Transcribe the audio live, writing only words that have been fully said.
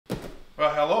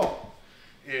Well, hello.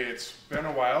 It's been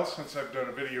a while since I've done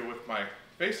a video with my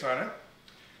face on it.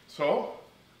 So,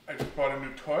 I just bought a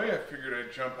new toy. I figured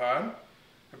I'd jump on,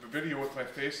 have a video with my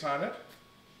face on it,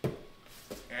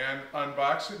 and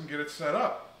unbox it and get it set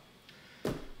up.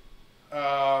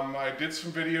 I did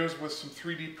some videos with some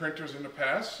 3D printers in the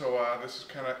past, so this is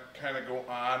kind of go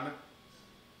on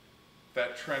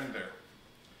that trend there.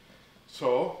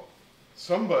 So,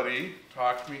 somebody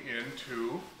talked me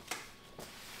into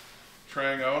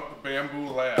trying out the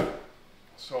Bambu Lab.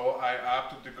 So I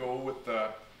opted to go with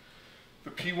the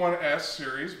P1S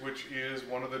series, which is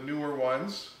one of the newer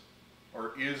ones,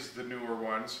 or is the newer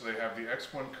one. So they have the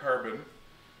X1 Carbon,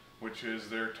 which is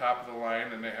their top of the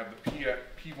line, and they have the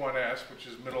P1S, which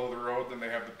is middle of the road, then they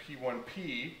have the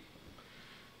P1P,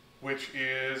 which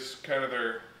is kind of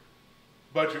their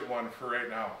budget one for right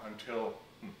now until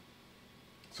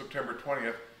September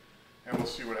 20th, and we'll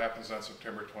see what happens on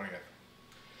September 20th.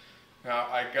 Now,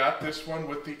 I got this one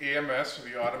with the AMS, or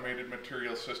the Automated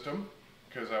Material System,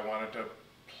 because I wanted to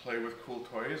play with cool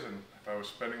toys, and if I was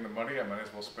spending the money, I might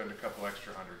as well spend a couple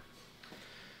extra hundred.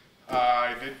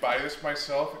 I did buy this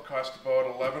myself. It cost about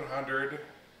 $1,100,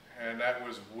 and that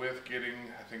was with getting,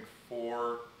 I think,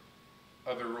 4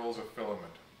 other rolls of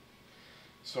filament.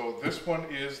 So this one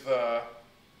is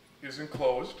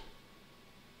enclosed.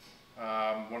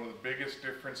 One of the biggest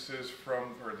differences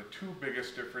from, or the 2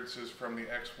 biggest differences from the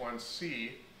X1C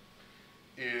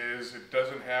is it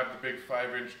doesn't have the big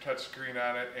 5-inch touchscreen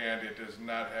on it, and it does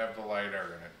not have the Lidar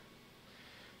in it.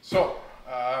 So,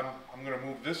 I'm going to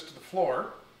move this to the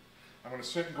floor. I'm going to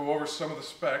sit and go over some of the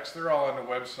specs. They're all on the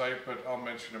website, but I'll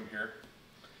mention them here.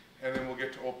 And then we'll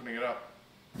get to opening it up.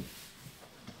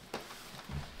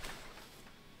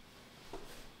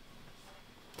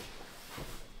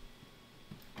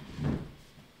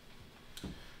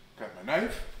 Got my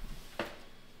knife,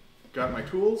 got my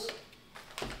tools,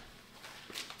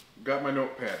 got my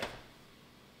notepad.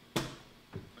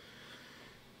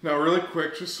 Now really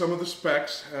quick, just some of the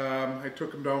specs. I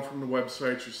took them down from the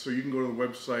website just so you can go to the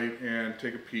website and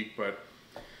take a peek, but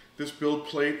this build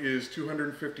plate is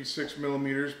 256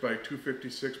 millimeters by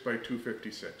 256 by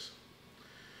 256.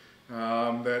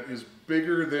 That is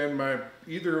bigger than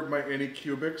either of my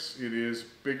Anycubics. It is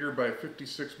bigger by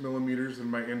 56 millimeters than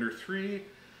my Ender 3.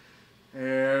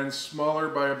 And smaller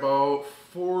by about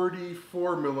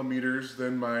 44 millimeters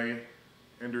than my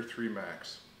Ender 3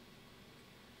 Max.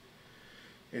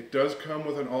 It does come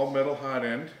with an all-metal hot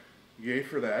end, yay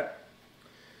for that.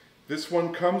 This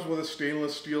one comes with a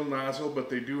stainless steel nozzle, but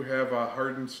they do have a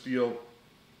hardened steel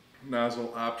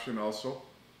nozzle option also.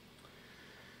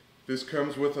 This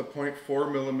comes with a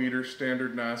 0.4 millimeter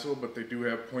standard nozzle, but they do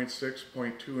have 0.6,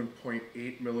 0.2, and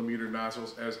 0.8 millimeter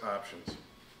nozzles as options.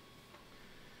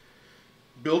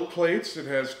 Build plates, it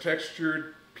has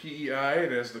textured PEI,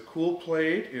 it has the cool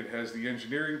plate, it has the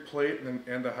engineering plate,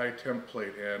 and the high temp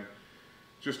plate. And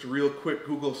just a real quick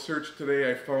Google search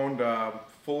today, I found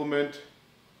filament.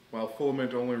 Well,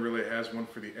 filament only really has one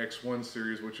for the X1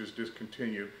 series, which is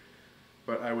discontinued,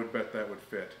 but I would bet that would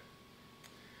fit.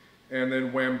 And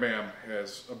then Wham Bam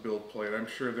has a build plate. I'm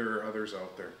sure there are others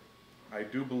out there. I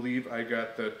do believe I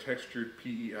got the textured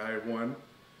PEI one,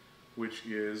 which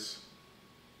is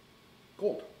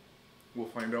gold. We'll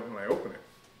find out when I open it.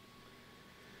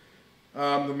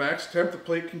 The max temp the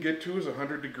plate can get to is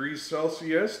 100 degrees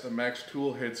Celsius. The max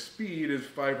tool head speed is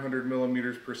 500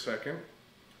 millimeters per second.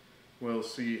 We'll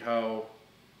see how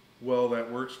well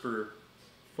that works for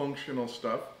functional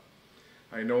stuff.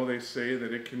 I know they say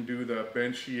that it can do the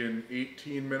benchy in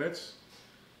 18 minutes.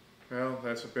 Well,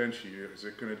 that's a benchy. Is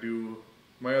it going to do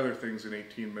my other things in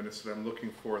 18 minutes that I'm looking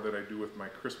for that I do with my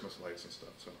Christmas lights and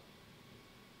stuff? So.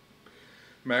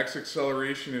 Max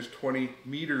acceleration is 20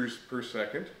 meters per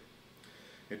second.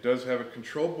 It does have a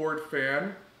control board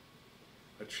fan,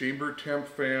 a chamber temp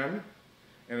fan,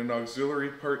 and an auxiliary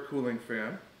part cooling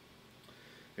fan.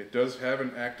 It does have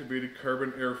an activated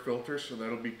carbon air filter, so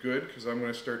that'll be good because I'm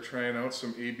going to start trying out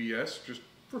some ABS just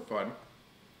for fun.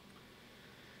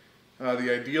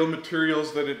 The ideal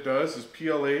materials that it does is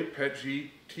PLA, PETG,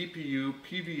 TPU,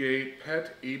 PVA,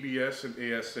 PET, ABS,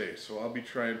 and ASA. So I'll be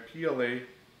trying PLA,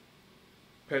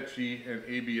 PETG, and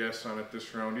ABS on it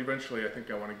this round. Eventually I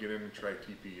think I want to get in and try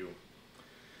TPU.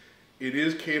 It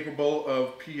is capable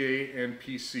of PA and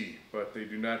PC, but they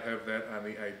do not have that on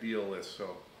the ideal list,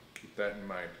 so keep that in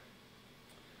mind.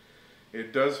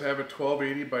 It does have a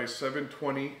 1280 by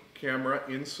 720 camera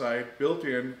inside, built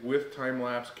in with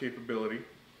time-lapse capability,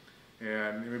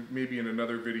 and maybe in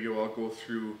another video I'll go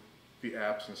through the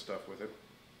apps and stuff with it.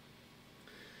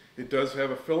 It does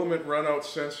have a filament runout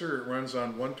sensor. It runs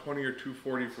on 120 or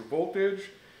 240 for voltage,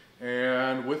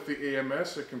 And with the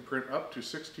AMS, it can print up to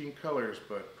 16 colors,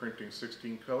 but printing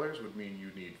 16 colors would mean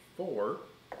you need four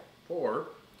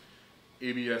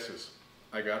ABSs.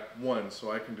 I got one,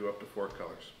 so I can do up to 4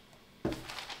 colors.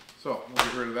 So we'll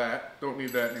get rid of that. Don't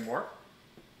need that anymore.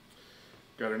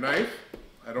 Got a knife.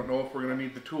 I don't know if we're going to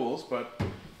need the tools, but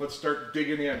let's start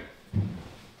digging in.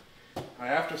 I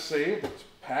have to say it's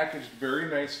packaged very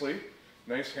nicely.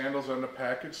 Nice handles on the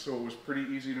package, so it was pretty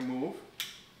easy to move.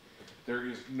 There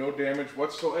is no damage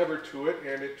whatsoever to it,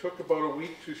 and it took about a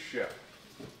week to ship.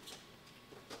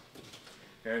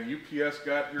 And UPS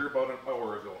got here about an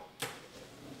hour ago.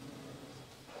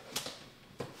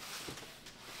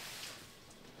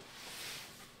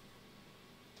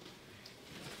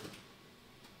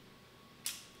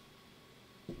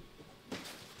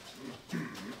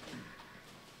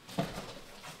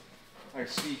 I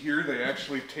see here they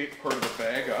actually tape part of the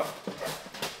bag up.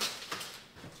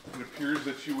 It appears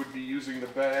that you would be using the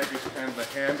bag as kind of the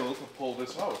handle to pull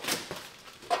this out.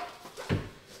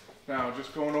 Now,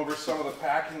 just going over some of the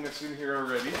packing that's in here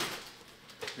already.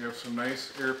 We have some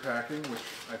nice air packing, which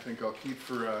I think I'll keep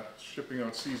for shipping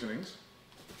out seasonings.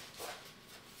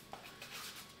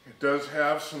 It does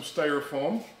have some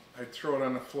styrofoam. I'd throw it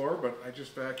on the floor, but I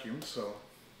just vacuumed, so.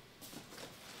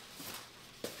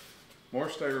 More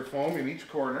styrofoam in each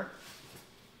corner.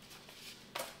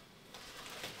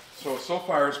 So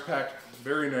far it's packed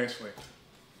very nicely.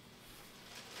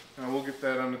 Now we'll get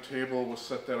that on the table, we'll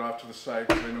set that off to the side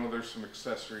because I know there's some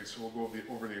accessories, so we'll go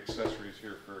over the accessories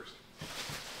here first.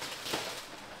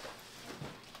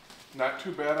 Not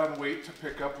too bad on weight to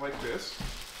pick up like this.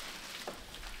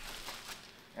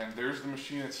 And there's the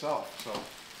machine itself,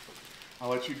 so I'll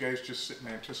let you guys just sit in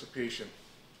anticipation.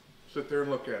 Sit there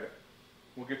and look at it.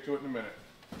 We'll get to it in a minute.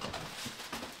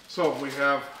 So we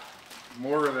have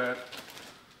more of that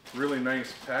really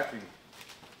nice packing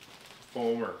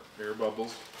foam or air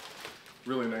bubbles.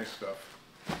 Really nice stuff.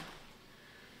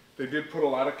 They did put a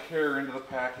lot of care into the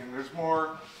packing. There's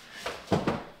more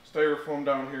styrofoam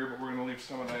down here, but we're going to leave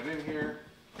some of that in here.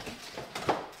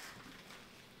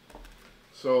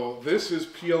 So this is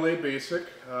PLA Basic.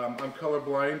 I'm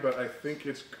colorblind, but I think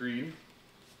it's green.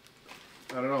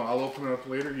 I don't know. I'll open it up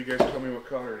later. You guys tell me what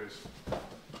color it is.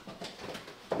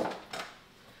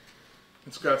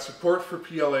 It's got support for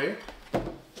PLA.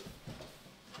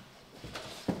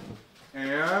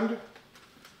 And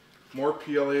more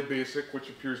PLA Basic, which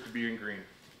appears to be in green.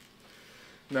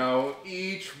 Now,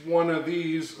 each one of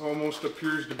these almost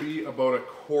appears to be about a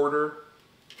quarter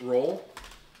roll.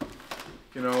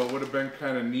 You know, it would have been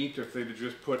kind of neat if they'd have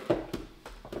just put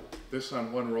this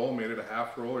on one roll, made it a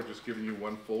half roll, or just given you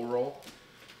one full roll.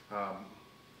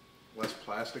 Less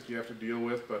plastic you have to deal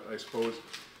with, but I suppose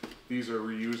these are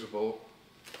reusable,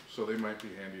 so they might be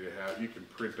handy to have. You can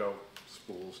print out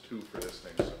spools too for this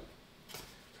thing. So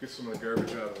let's get some of the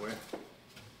garbage out of the way.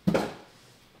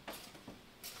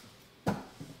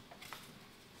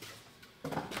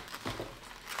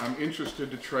 I'm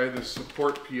interested to try this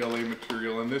support PLA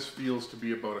material, and this feels to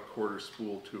be about a quarter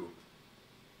spool too.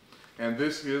 And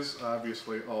this is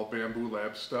obviously all Bambu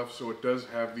Lab stuff, so it does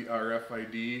have the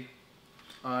RFID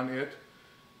on it,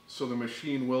 so the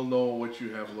machine will know what you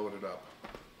have loaded up.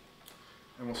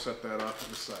 And we'll set that off to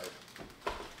the side.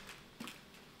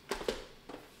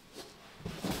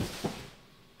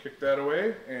 Kick that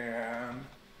away, and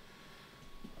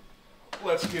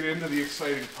let's get into the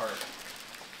exciting part.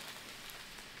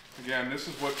 Again, this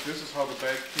is how the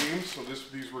bag came, so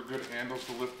these were good handles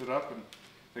to lift it up, and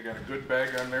they got a good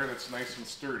bag on there that's nice and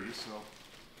sturdy, so.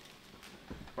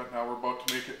 But now we're about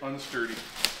to make it unsturdy.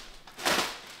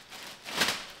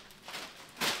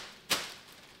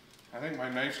 I think my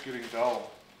knife's getting dull.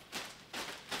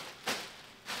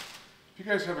 If you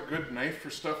guys have a good knife for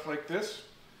stuff like this,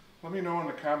 let me know in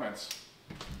the comments.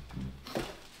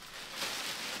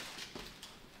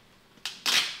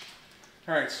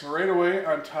 Alright, so right away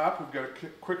on top we've got a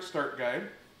quick start guide.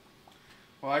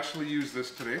 We'll actually use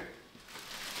this today.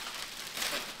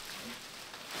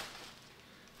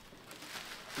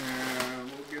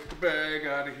 And we'll get the bag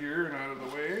out of here and out of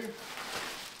the way.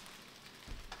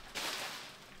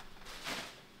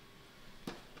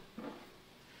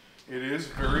 It is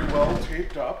very well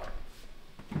taped up.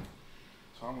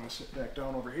 So I'm going to sit back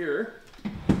down over here.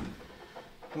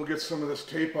 We'll get some of this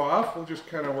tape off. We'll just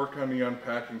kind of work on the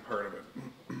unpacking part of it.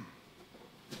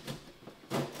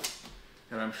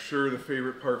 And I'm sure the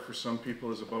favorite part for some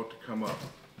people is about to come up.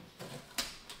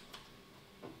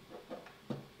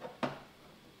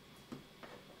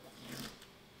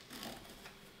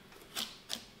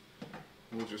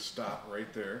 We'll just stop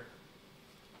right there.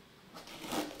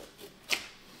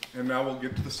 And now we'll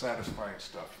get to the satisfying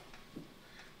stuff.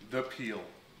 the peel.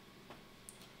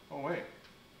 Oh wait,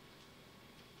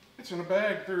 it's in a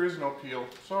bag. There is no peel.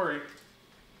 Sorry.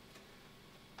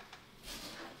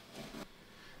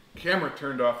 Camera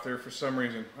turned off there for some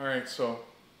reason. Alright, so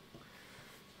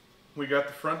we got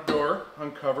the front door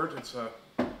uncovered. It's a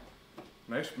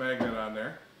nice magnet on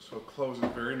there, so it closes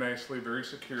very nicely, very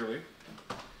securely.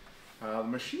 The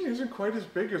machine isn't quite as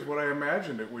big as what I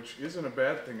imagined it, which isn't a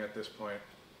bad thing at this point.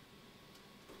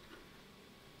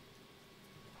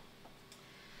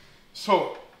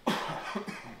 So,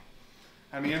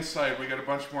 on the inside we got a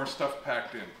bunch more stuff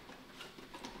packed in.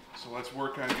 So let's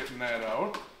work on getting that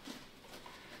out.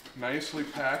 Nicely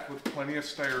packed with plenty of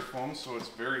styrofoam, so it's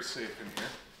very safe in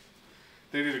here.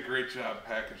 They did a great job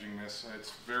packaging this.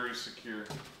 It's very secure.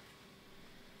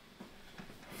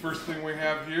 First thing we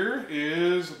have here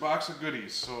is a box of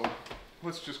goodies. So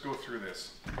let's just go through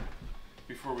this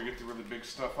before we get the really big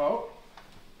stuff out.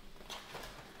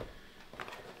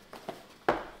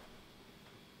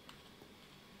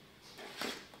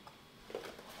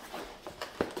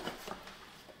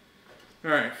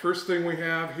 Alright, first thing we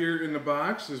have here in the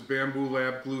box is Bambu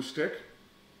Lab glue stick.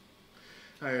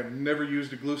 I have never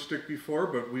used a glue stick before,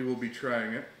 but we will be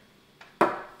trying it.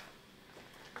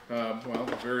 Well,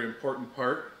 a very important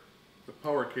part, the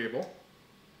power cable.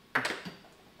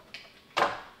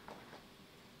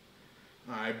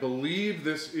 I believe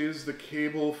this is the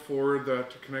cable for to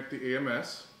connect the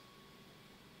AMS.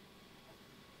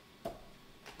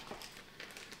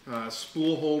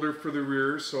 Spool holder for the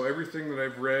rear, so everything that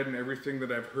I've read and everything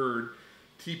that I've heard,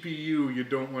 TPU you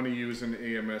don't want to use in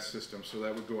the AMS system, so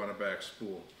that would go on a back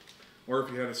spool. Or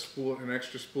if you had a spool, an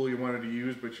extra spool you wanted to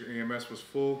use but your AMS was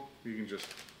full, you can just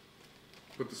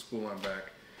put the spool on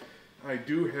back. I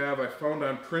found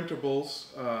on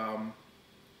printables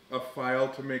a file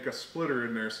to make a splitter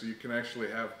in there so you can actually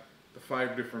have the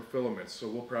 5 different filaments, so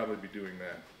we'll probably be doing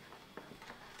that.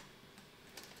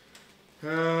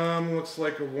 Looks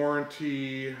like a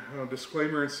warranty,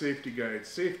 disclaimer and safety guide.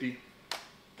 Safety.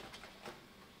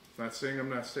 Not saying I'm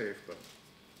not safe, but.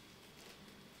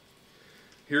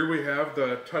 Here we have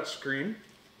the touch screen.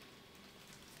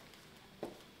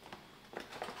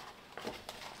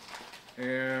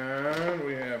 And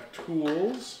we have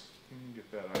tools. Let me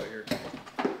get that out of here.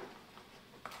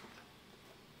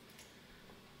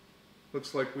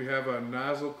 Looks like we have a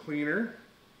nozzle cleaner.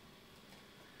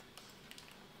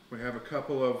 We have a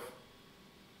couple of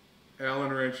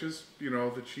Allen wrenches, you know,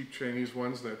 the cheap Chinese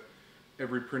ones that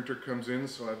every printer comes in,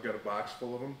 so I've got a box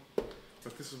full of them.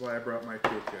 But this is why I brought my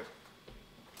toolkit.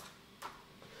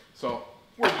 So,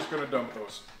 we're just going to dump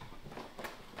those.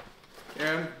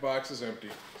 And the box is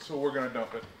empty, so we're going to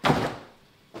dump it.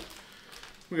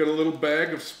 We got a little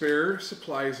bag of spare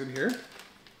supplies in here.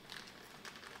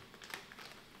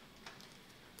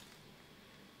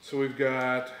 So we've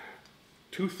got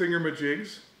 2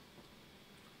 thingamajigs.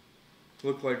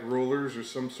 Look like rollers or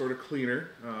some sort of cleaner.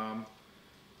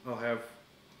 I'll have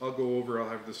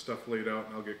this stuff laid out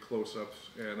and I'll get close-ups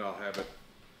and I'll have it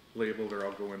labeled, or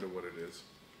I'll go into what it is.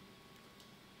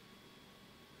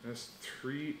 That's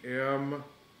 3M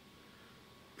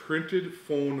printed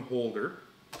phone holder.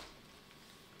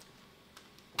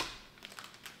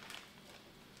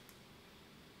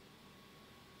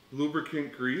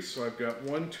 Lubricant grease, so I've got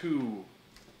 1, 2,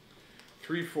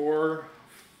 3, 4,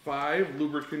 5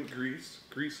 lubricant grease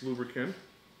lubricant,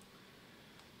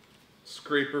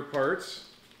 scraper parts,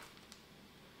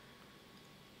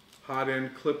 hot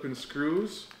end clip and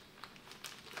screws,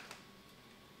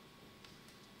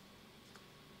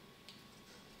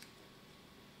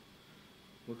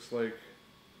 looks like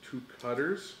 2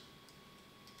 cutters,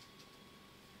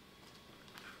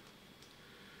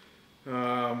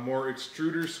 more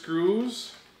extruder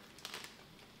screws,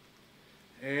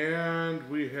 and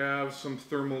we have some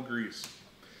thermal grease.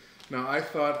 Now I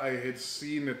thought I had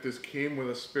seen that this came with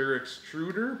a spare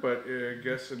extruder, but I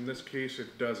guess in this case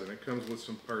it doesn't. It comes with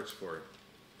some parts for it.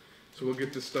 So we'll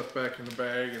get this stuff back in the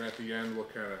bag, and at the end we'll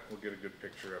get a good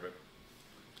picture of it,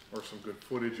 or some good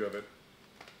footage of it.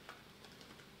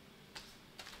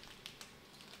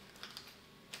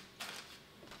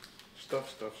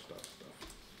 Stuff.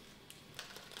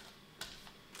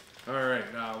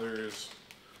 Alright, now there is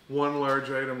one large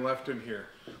item left in here.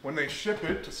 When they ship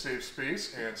it, to save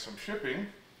space and some shipping,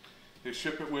 they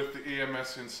ship it with the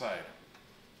AMS inside.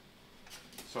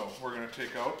 So we're going to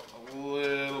take out a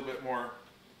little bit more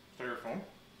styrofoam.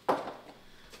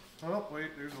 Oh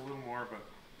wait, there's a little more, but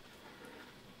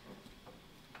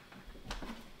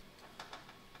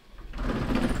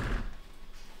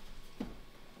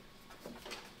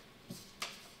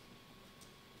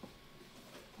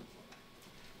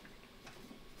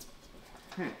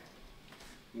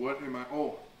what am I,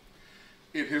 oh,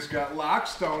 it has got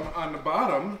locks down on the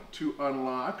bottom to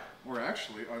unlock, or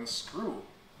actually unscrew,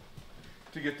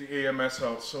 to get the AMS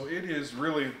out. So it is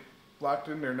really locked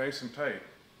in there nice and tight,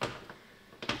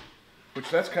 which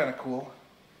that's kind of cool.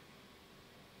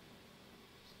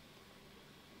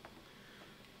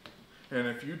 And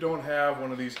if you don't have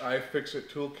one of these iFixit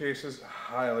tool cases, I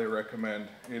highly recommend.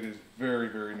 It is very,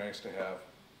 very nice to have.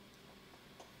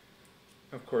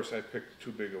 Of course, I picked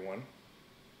too big a one.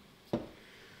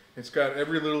 It's got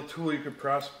every little tool you could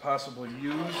possibly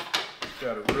use. It's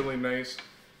got a really nice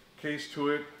case to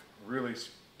it, really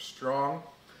strong.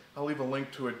 I'll leave a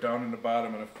link to it down in the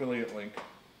bottom, an affiliate link.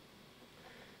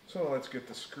 So let's get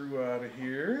the screw out of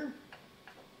here.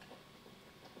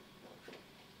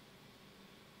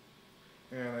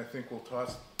 And I think we'll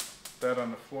toss that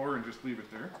on the floor and just leave it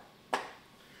there.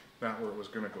 Not where it was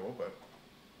going to go, but.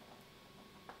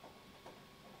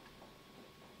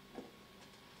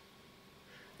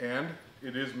 And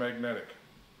it is magnetic.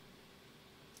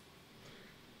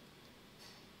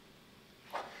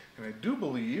 And I do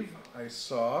believe I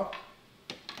saw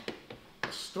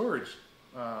a storage,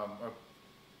 a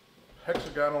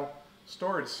hexagonal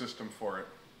storage system for it.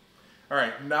 All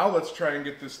right, now let's try and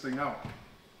get this thing out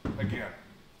again.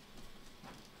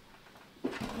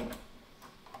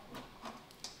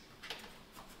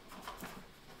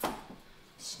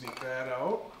 Sneak that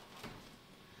out.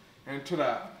 And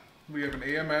ta-da, we have an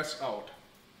AMS out.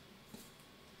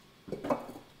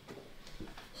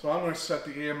 So I'm going to set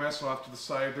the AMS off to the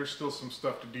side. There's still some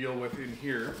stuff to deal with in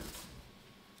here.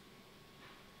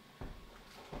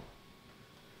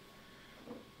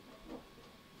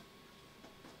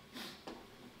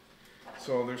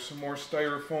 So there's some more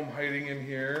styrofoam hiding in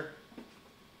here.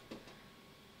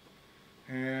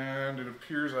 And it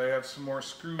appears I have some more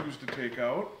screws to take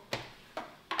out.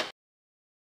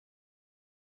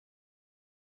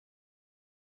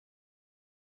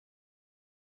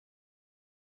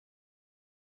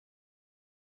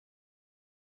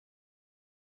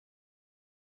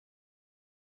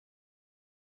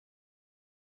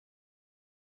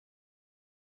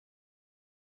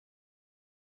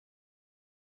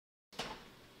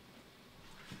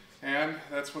 And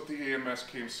that's what the AMS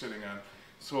came sitting on.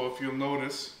 So if you'll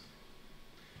notice,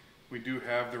 we do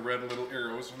have the red little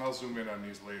arrows, and I'll zoom in on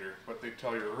these later, but they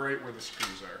tell you right where the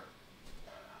screws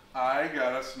are. I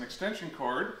got us an extension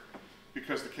cord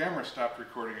because the camera stopped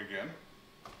recording again.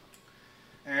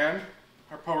 And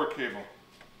our power cable.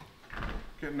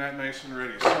 Getting that nice and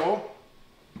ready. So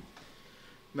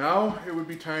now it would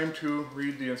be time to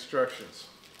read the instructions.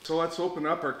 So let's open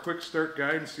up our quick start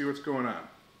guide and see what's going on.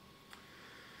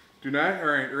 Do not, all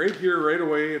right, right here, right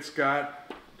away, it's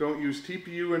got, don't use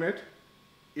TPU in it,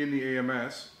 in the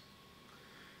AMS.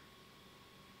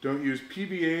 Don't use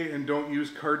PVA and don't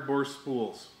use cardboard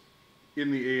spools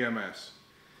in the AMS.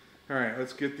 All right,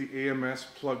 let's get the AMS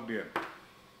plugged in.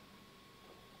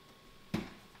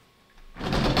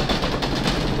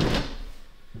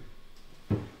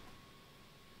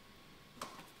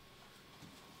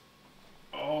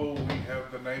 Oh, we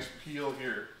have the nice peel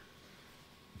here.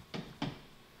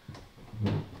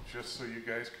 Just so you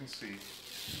guys can see.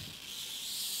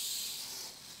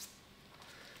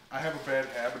 I have a bad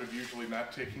habit of usually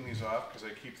not taking these off because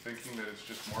I keep thinking that it's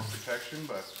just more protection,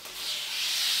 but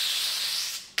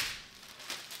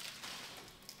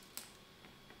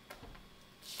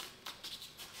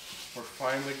we're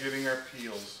finally getting our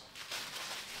peels.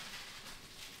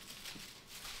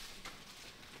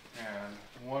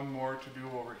 And one more to do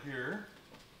over here.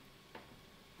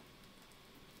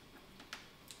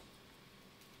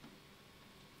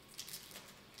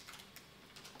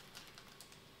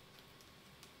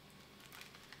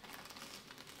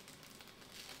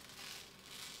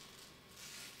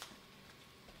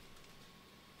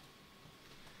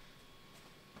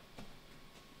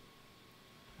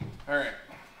 All right,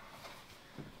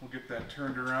 we'll get that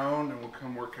turned around and we'll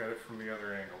come work at it from the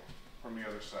other angle, from the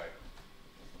other side.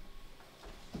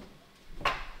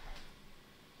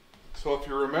 So if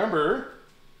you remember,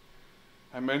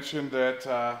 I mentioned that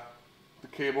the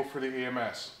cable for the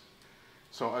AMS.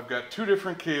 So I've got two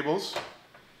different cables,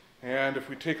 and if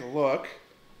we take a look,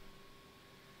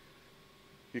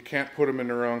 you can't put them in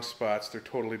the wrong spots. They're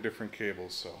totally different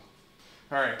cables. So.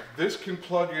 All right, this can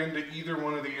plug into either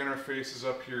one of the interfaces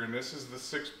up here, and this is the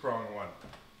 6-prong one.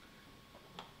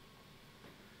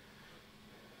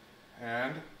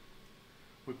 And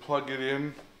we plug it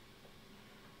in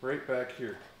right back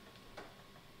here.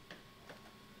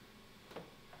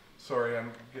 Sorry,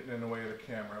 I'm getting in the way of the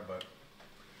camera, but.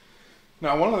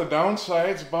 Now one of the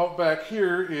downsides about back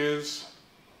here is,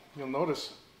 you'll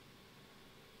notice,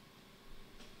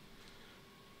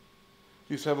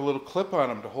 These have a little clip on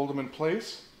them to hold them in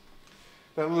place.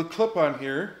 That little clip on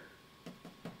here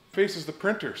faces the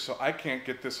printer, so I can't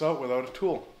get this out without a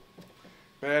tool.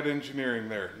 Bad engineering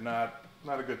there, not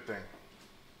a good thing.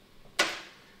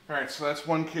 Alright, so that's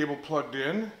one cable plugged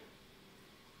in.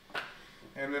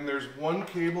 And then there's one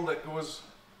cable that goes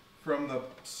from the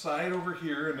side over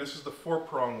here, and this is the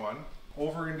 4-prong one,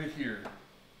 over into here.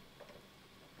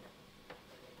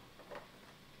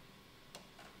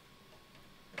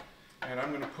 And I'm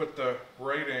going to put the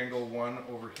right angle one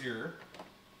over here.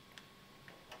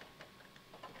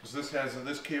 Because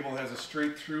this cable has a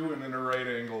straight through and then a right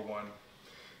angle one.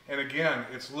 And again,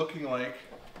 it's looking like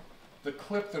the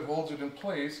clip that holds it in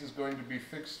place is going to be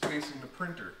fixed facing the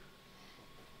printer.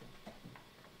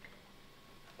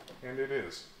 And it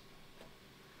is.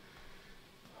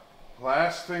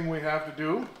 Last thing we have to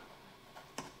do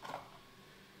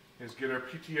is get our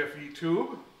PTFE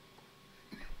tube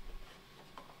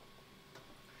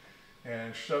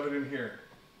and shove it in here.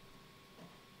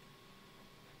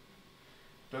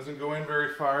 Doesn't go in very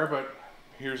far, but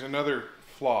here's another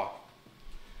flaw.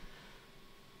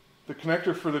 The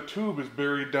connector for the tube is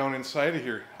buried down inside of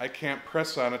here. I can't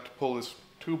press on it to pull this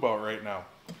tube out right now.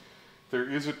 There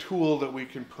is a tool that we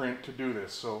can print to do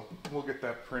this, so we'll get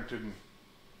that printed in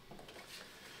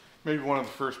maybe one of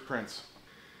the first prints.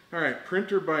 Alright,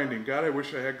 printer binding. God, I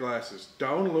wish I had glasses.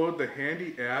 Download the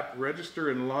handy app, register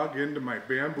and log into my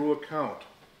Bambu account.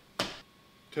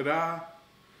 Ta-da!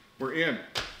 We're in.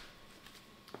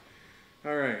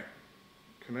 Alright,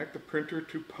 connect the printer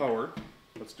to power.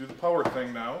 Let's do the power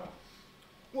thing now.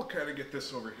 We'll kind of get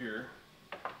this over here.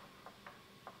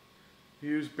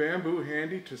 Use Bambu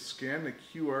Handy to scan the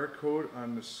QR code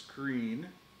on the screen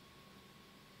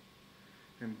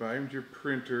and bind your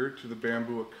printer to the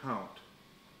Bambu account.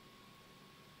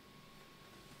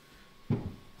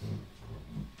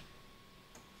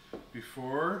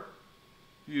 Before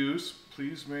use,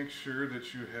 please make sure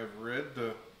that you have read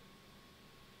the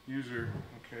user.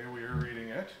 Okay, we are reading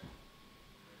it.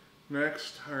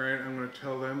 Next, alright, I'm going to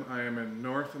tell them I am in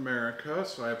North America,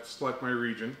 so I have to select my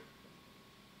region.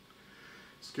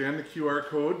 Scan the QR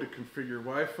code to configure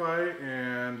Wi-Fi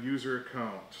and user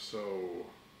account. So,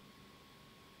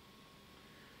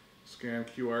 scan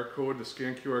QR code. The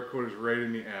scan QR code is right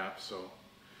in the app. So,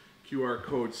 QR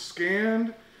code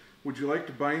scanned. Would you like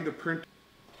to bind the printer?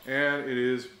 And it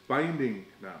is binding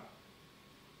now.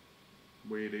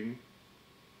 Waiting.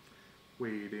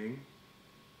 Waiting.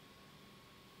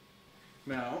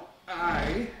 Now,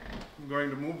 I am going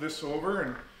to move this over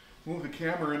and move the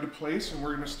camera into place, and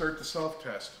we're going to start the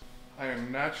self-test. I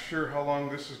am not sure how long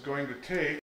this is going to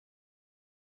take.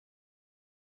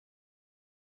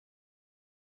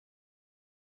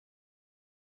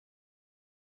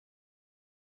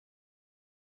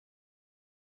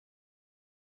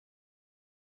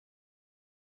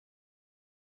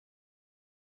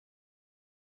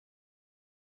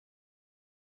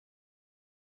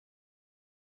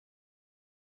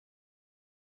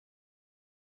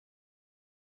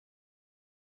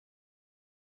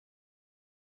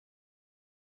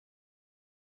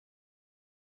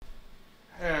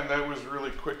 And that was really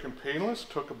quick and painless.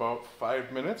 Took about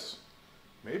 5 minutes,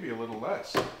 maybe a little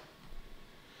less.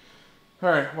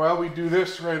 Alright, while we do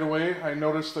this right away, I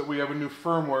noticed that we have a new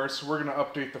firmware, so we're going to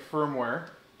update the firmware.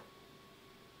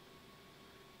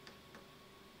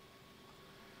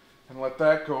 And let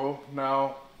that go.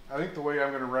 Now, I think the way I'm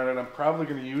going to run it, I'm probably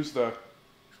going to use the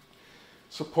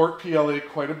support PLA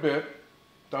quite a bit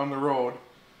down the road,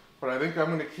 but I think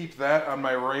I'm going to keep that on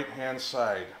my right-hand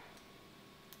side.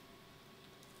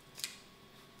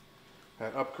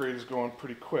 That upgrade is going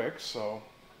pretty quick, so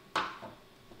cut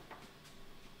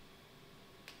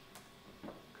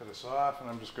this off, and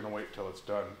I'm just going to wait till it's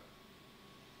done.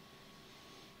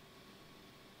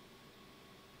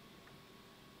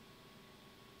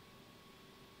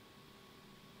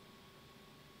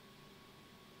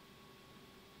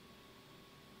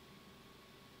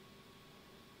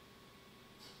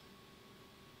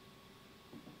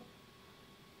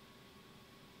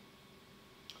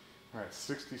 Alright,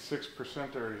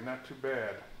 66% already, not too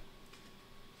bad.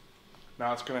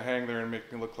 Now it's going to hang there and make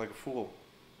me look like a fool.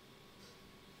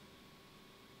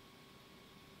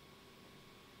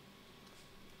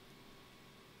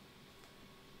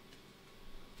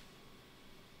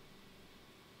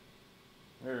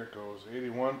 There it goes,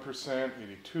 81%,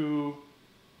 82%.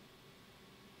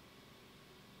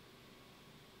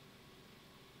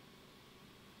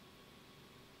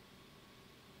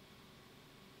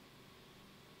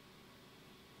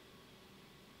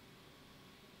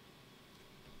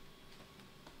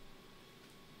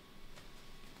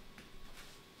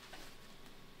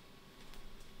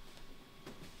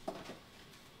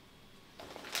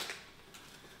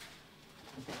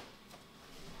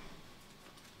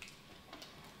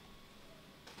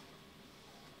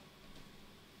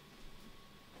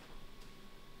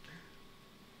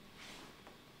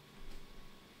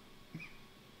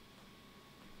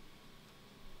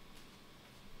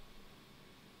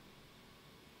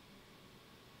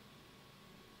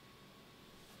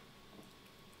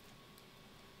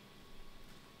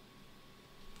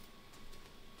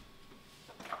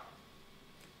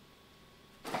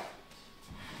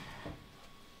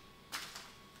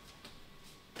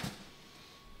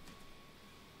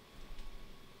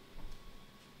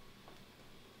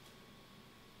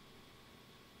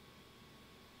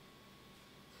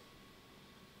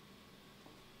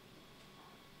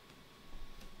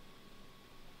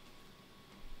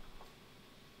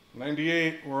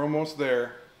 98, we're almost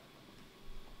there.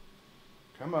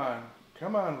 Come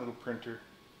on, little printer.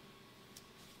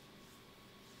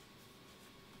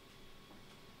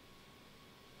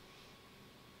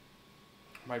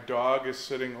 My dog is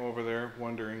sitting over there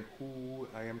wondering who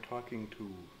I am talking to.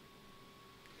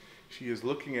 She is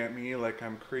looking at me like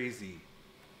I'm crazy.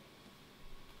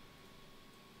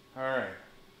 All right.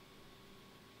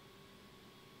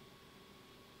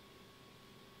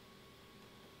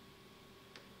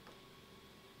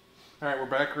 All right, we're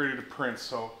back ready to print.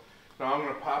 So now I'm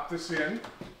going to pop this in.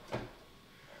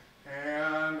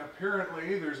 And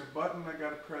apparently there's a button I got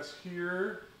to press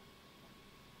here.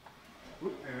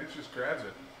 Oop, and it just grabs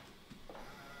it.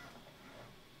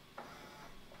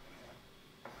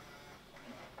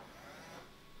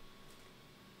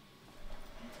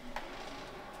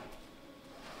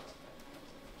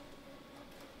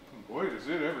 And boy, does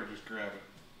it ever just grab it.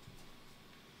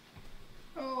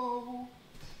 Oh,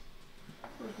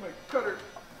 where's my cutter?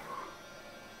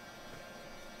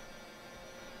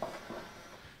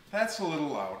 That's a little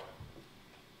loud.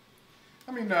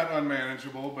 I mean, not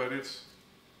unmanageable, but it's...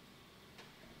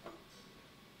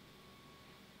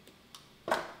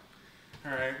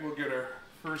 Alright, we'll get our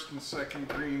first and second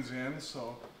greens in,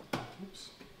 so, oops.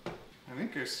 I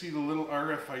think I see the little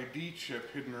RFID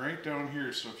chip hidden right down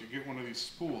here, so if you get one of these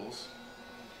spools,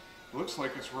 it looks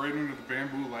like it's right under the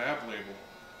Bambu Lab label.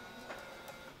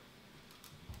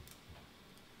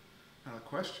 Now the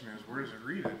question is, where does it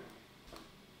read it?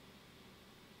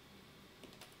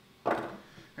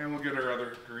 And we'll get our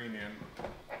other green in.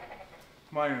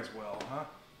 Mine as well, huh?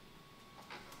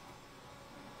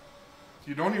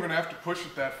 You don't even have to push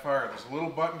it that far. There's a little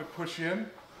button to push in.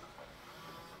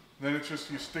 Then it's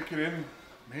just, you stick it in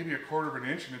maybe 1/4 of an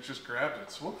inch and it just grabs it.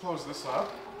 So we'll close this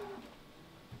up.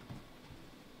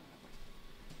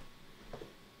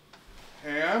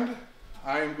 And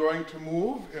I am going to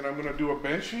move and I'm going to do a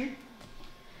benchy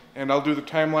and I'll do the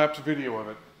time-lapse video of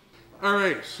it. All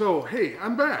right, so hey,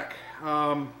 I'm back.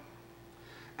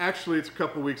 Actually, it's a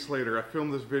couple weeks later. I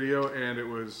filmed this video and it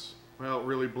was, well,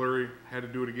 really blurry. Had to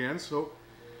do it again, so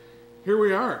here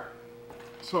we are.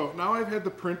 So now I've had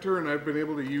the printer and I've been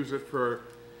able to use it for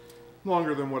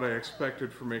longer than what I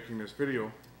expected for making this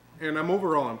video. And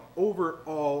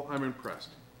overall, I'm impressed.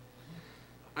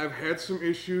 I've had some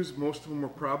issues. Most of them were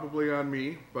probably on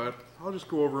me, but I'll just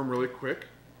go over them really quick.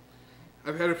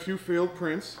 I've had a few failed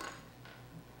prints.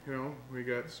 You know, we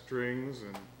got strings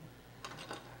and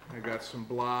I got some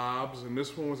blobs, and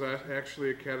this one was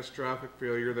actually a catastrophic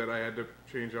failure that I had to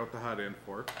change out the hot end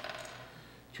for.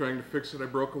 Trying to fix it, I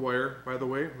broke a wire. By the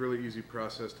way, really easy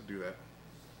process to do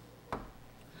that.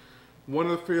 One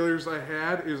of the failures I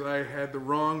had is I had the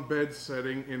wrong bed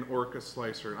setting in Orca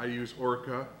slicer. I use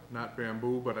Orca, not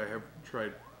Bambu, but I have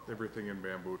tried everything in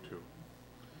Bambu too.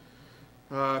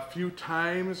 A few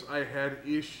times I had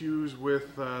issues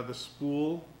with the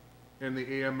spool and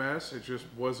the AMS. It just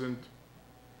wasn't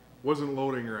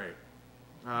loading right.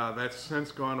 That's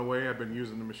since gone away. I've been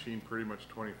using the machine pretty much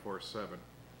 24/7.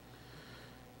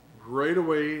 Right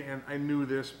away, and I knew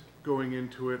this going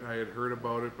into it, I had heard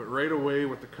about it, but right away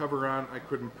with the cover on, I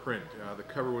couldn't print. The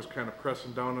cover was kind of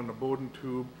pressing down on the Bowden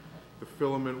tube. The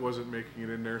filament wasn't making it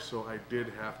in there, so I did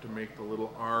have to make the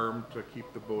little arm to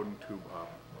keep the Bowden tube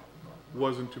up.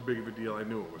 Wasn't too big of a deal. I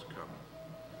knew it was coming.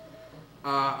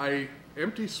 I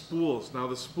empty spools. Now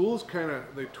the spools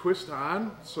they twist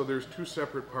on, so there's two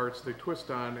separate parts. They twist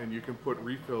on and you can put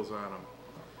refills on them.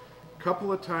 A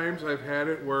couple of times I've had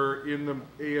it where in the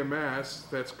AMS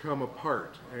that's come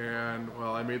apart, and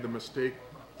well, I made the mistake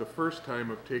the first time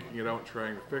of taking it out and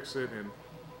trying to fix it, and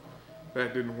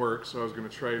that didn't work, so I was going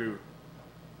to try to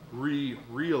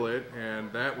re-reel it,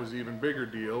 and that was even bigger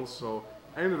deal, so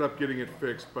I ended up getting it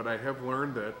fixed. But I have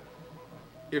learned that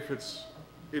if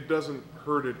it doesn't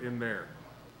hurt it in there.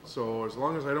 So as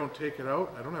long as I don't take it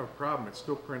out, I don't have a problem. It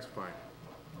still prints fine.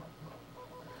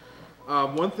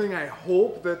 One thing I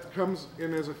hope that comes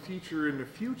in as a feature in the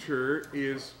future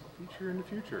is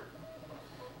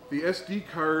the SD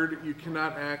card. You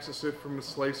cannot access it from the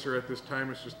slicer at this time.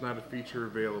 It's just not a feature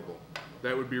available.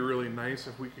 That would be really nice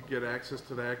if we could get access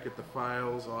to that, get the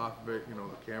files off of it, you know,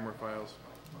 the camera files,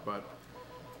 but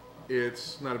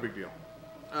it's not a big deal.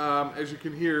 As you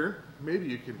can hear, maybe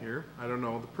you can hear, I don't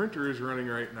know, the printer is running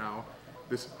right now.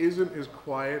 This isn't as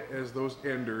quiet as those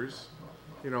enders.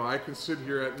 You know, I can sit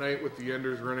here at night with the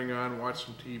enders running on, watch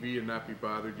some TV and not be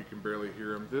bothered. You can barely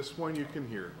hear them. This one you can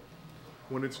hear.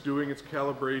 When it's doing its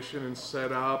calibration and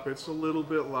setup, it's a little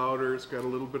bit louder. It's got a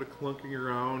little bit of clunking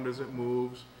around as it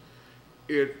moves.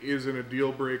 It isn't a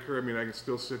deal breaker. I mean, I can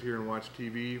still sit here and watch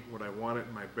TV. Would I want it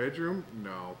in my bedroom?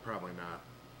 No, probably not.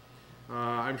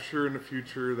 I'm sure in the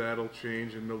future that'll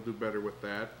change and they'll do better with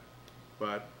that,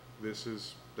 but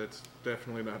that's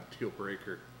definitely not a deal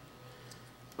breaker.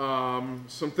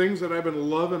 Some things that I've been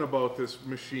loving about this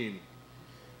machine.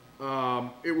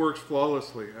 It works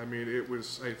flawlessly. I mean,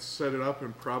 I set it up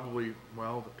and probably,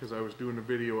 well, because I was doing the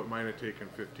video, it might have taken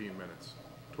 15 minutes,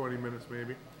 20 minutes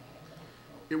maybe.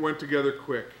 It went together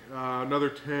quick. Another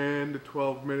 10 to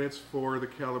 12 minutes for the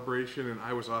calibration, and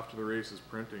I was off to the races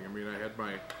printing. I mean, I had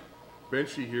my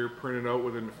benchy here printed out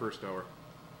within the first hour.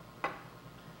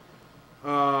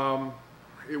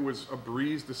 It was a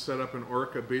breeze to set up in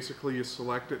Orca. Basically, you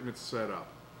select it and it's set up.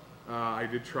 I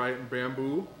did try it in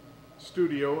Bambu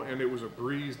Studio, and it was a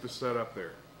breeze to set up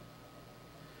there.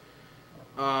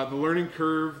 The learning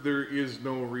curve, there is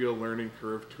no real learning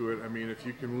curve to it. I mean, if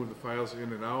you can move the files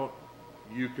in and out,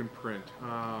 you can print.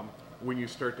 When you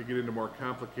start to get into more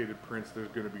complicated prints, there's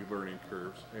going to be learning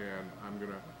curves, and I'm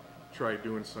going to try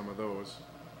doing some of those.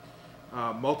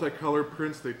 Multicolor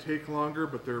prints, they take longer,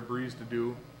 but they're a breeze to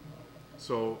do.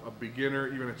 So a beginner,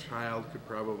 even a child, could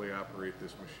probably operate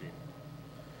this machine.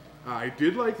 I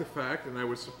did like the fact, and I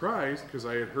was surprised because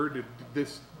I had heard that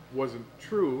this wasn't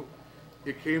true,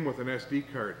 it came with an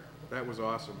SD card. That was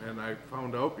awesome, and I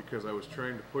found out because I was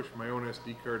trying to push my own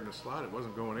SD card in a slot, it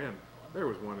wasn't going in. There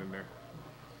was one in there.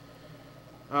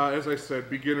 As I said,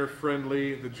 beginner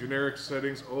friendly, the generic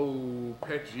settings, oh,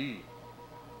 PETG.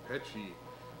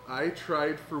 I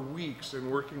tried for weeks, and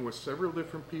working with several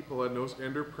different people on those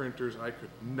Ender printers, I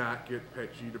could not get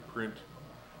PETG to print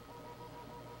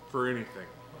for anything.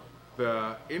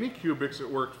 The Anycubics, it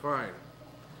worked fine.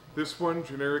 This one,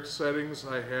 generic settings,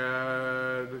 I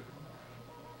had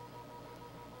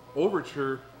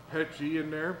Overture PETG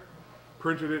in there.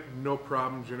 Printed it, no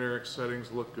problem, generic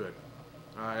settings look good.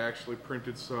 I actually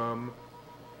printed some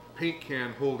paint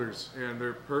can holders, and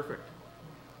they're perfect.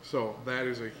 So that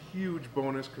is a huge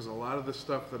bonus because a lot of the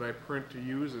stuff that I print to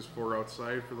use is for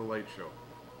outside for the light show.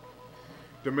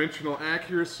 Dimensional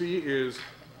accuracy is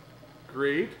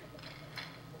great.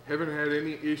 Haven't had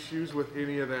any issues with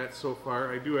any of that so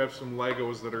far. I do have some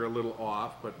Legos that are a little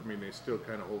off, but I mean they still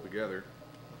kind of hold together.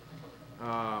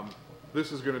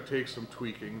 This is going to take some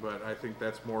tweaking, but I think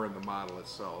that's more in the model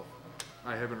itself.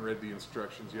 I haven't read the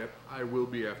instructions yet. I will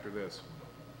be after this.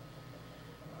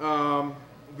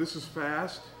 This is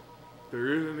fast.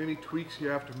 There isn't any tweaks you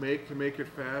have to make it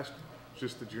fast.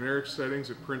 Just the generic settings,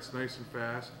 it prints nice and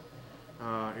fast.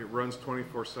 It runs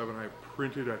 24/7. I've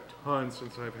printed a ton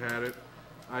since I've had it.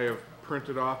 I have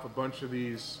printed off a bunch of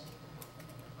these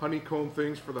honeycomb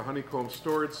things for the honeycomb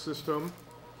storage system.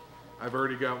 I've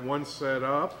already got one set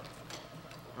up.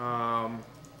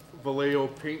 Vallejo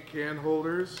paint can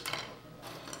holders.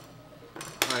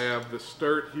 I have the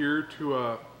start here to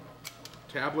a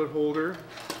tablet holder.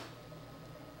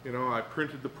 You know, I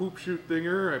printed the poop chute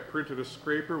thinger. I printed a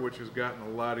scraper, which has gotten a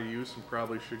lot of use and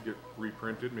probably should get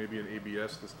reprinted, maybe in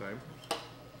ABS this time.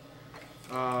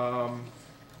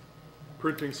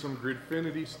 Printing some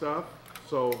Gridfinity stuff.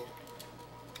 So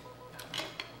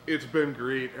it's been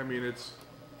great. I mean,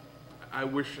 I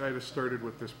wish I'd have started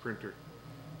with this printer.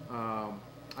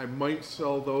 I might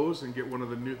sell those and get one of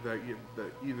the new,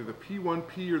 either the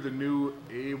P1P or the new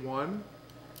A1.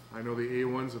 I know the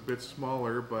A1's a bit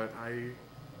smaller, but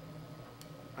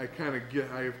I've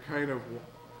kind of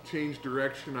changed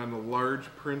direction on the large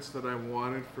prints that I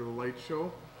wanted for the light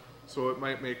show. So it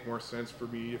might make more sense for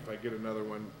me if I get another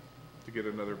one to get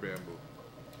another Bambu.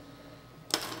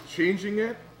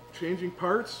 Changing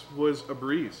parts was a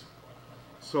breeze.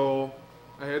 So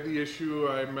I had the issue,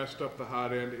 I messed up the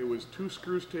hot end. It was 2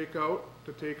 screws to take out,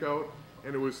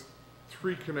 and it was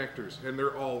 3 connectors, and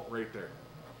they're all right there.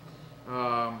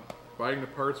 Buying the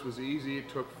parts was easy. It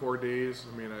took 4 days.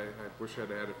 I mean, I wish I'd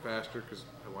had it faster because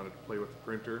I wanted to play with the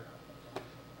printer.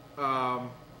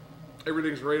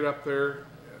 Everything's right up there.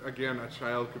 Again, a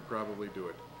child could probably do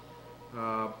it.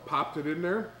 Popped it in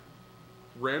there,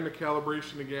 ran the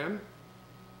calibration again,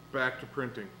 back to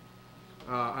printing.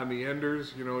 On the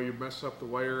enders, you know, you mess up the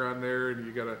wire on there, and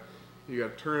you gotta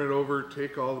turn it over,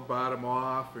 take all the bottom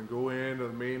off, and go into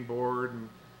the main board, and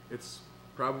it's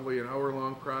probably an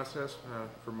hour-long process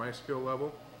for my skill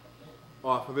level.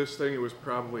 Off of this thing, it was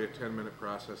probably a 10-minute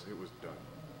process. It was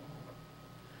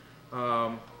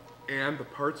done. And the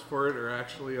parts for it are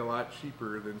actually a lot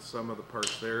cheaper than some of the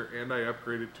parts there, and I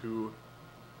upgraded to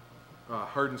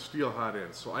hardened steel hot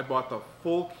ends. So I bought the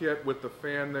full kit with the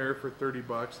fan there for 30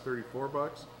 bucks, 34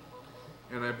 bucks,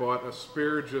 and I bought a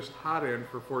spare just hot end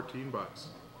for 14 bucks.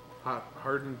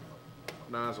 Hardened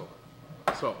nozzle.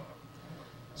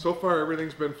 So far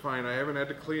everything's been fine. I haven't had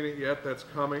to clean it yet. That's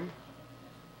coming.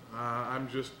 I'm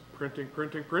just printing.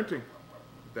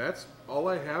 that's all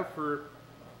I have for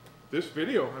this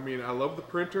video. I mean, I love the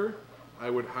printer. I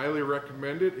would highly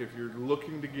recommend it if you're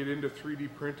looking to get into 3D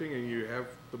printing and you have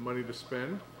the money to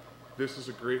spend. This is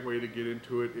a great way to get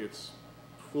into it. It's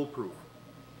foolproof.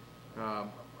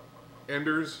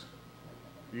 Enders,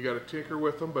 you got to tinker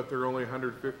with them, but they're only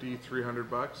 150, 300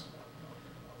 bucks.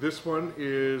 This one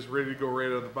is ready to go right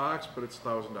out of the box, but it's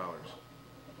 $1,000.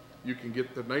 You can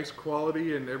get the nice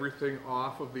quality and everything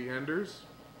off of the enders.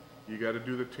 You got to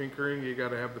do the tinkering, you got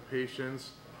to have the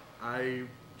patience. I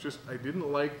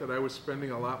didn't like that I was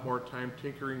spending a lot more time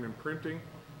tinkering than printing.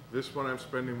 This one I'm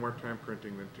spending more time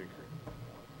printing than tinkering.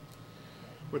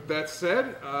 With that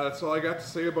said, that's all I got to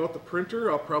say about the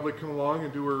printer. I'll probably come along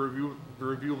and do a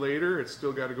review later. It's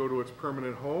still got to go to its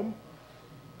permanent home.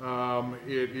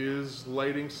 It is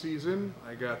lighting season.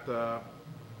 I got the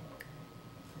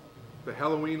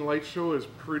Halloween light show is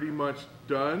pretty much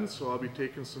done, so I'll be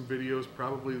taking some videos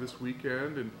probably this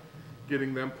weekend and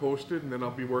getting them posted, and then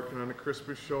I'll be working on a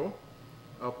Christmas show.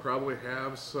 I'll probably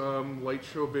have some light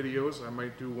show videos. I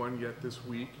might do one yet this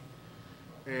week.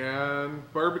 And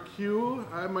barbecue,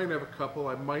 I might have a couple.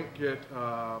 I might get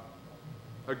a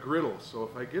griddle. So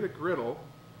if I get a griddle,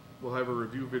 we'll have a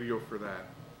review video for that.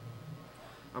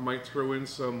 I might throw in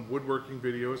some woodworking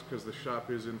videos because the shop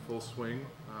is in full swing.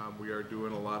 We are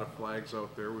doing a lot of flags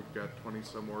out there. We've got 20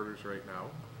 some orders right now.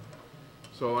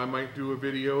 So I might do a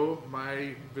video,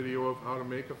 my video of how to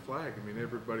make a flag. I mean,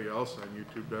 everybody else on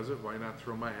YouTube does it. Why not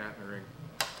throw my hat in the ring?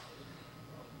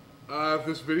 If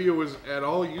this video was at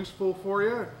all useful for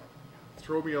you,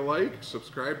 throw me a like,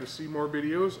 subscribe to see more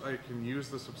videos. I can use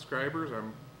the subscribers.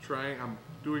 I'm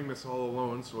doing this all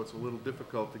alone, so it's a little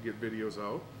difficult to get videos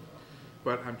out.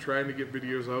 But I'm trying to get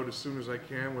videos out as soon as I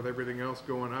can with everything else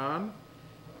going on.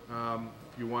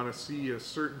 If you want to see a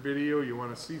certain video, you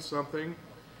want to see something,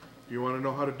 if you want to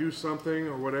know how to do something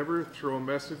or whatever, throw a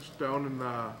message down in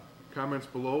the comments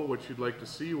below what you'd like to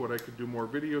see, what I could do more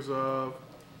videos of.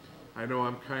 I know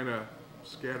I'm kind of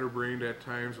scatterbrained at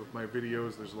times with my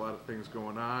videos. There's a lot of things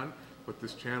going on, but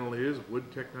this channel is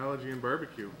wood technology and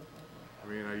barbecue. I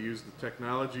mean, I use the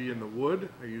technology in the wood,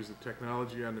 I use the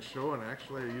technology on the show, and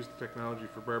actually I use the technology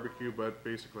for barbecue, but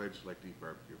basically I just like to eat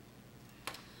barbecue.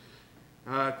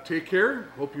 Take care,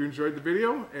 hope you enjoyed the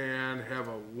video, and have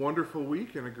a wonderful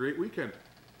week and a great weekend.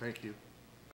 Thank you.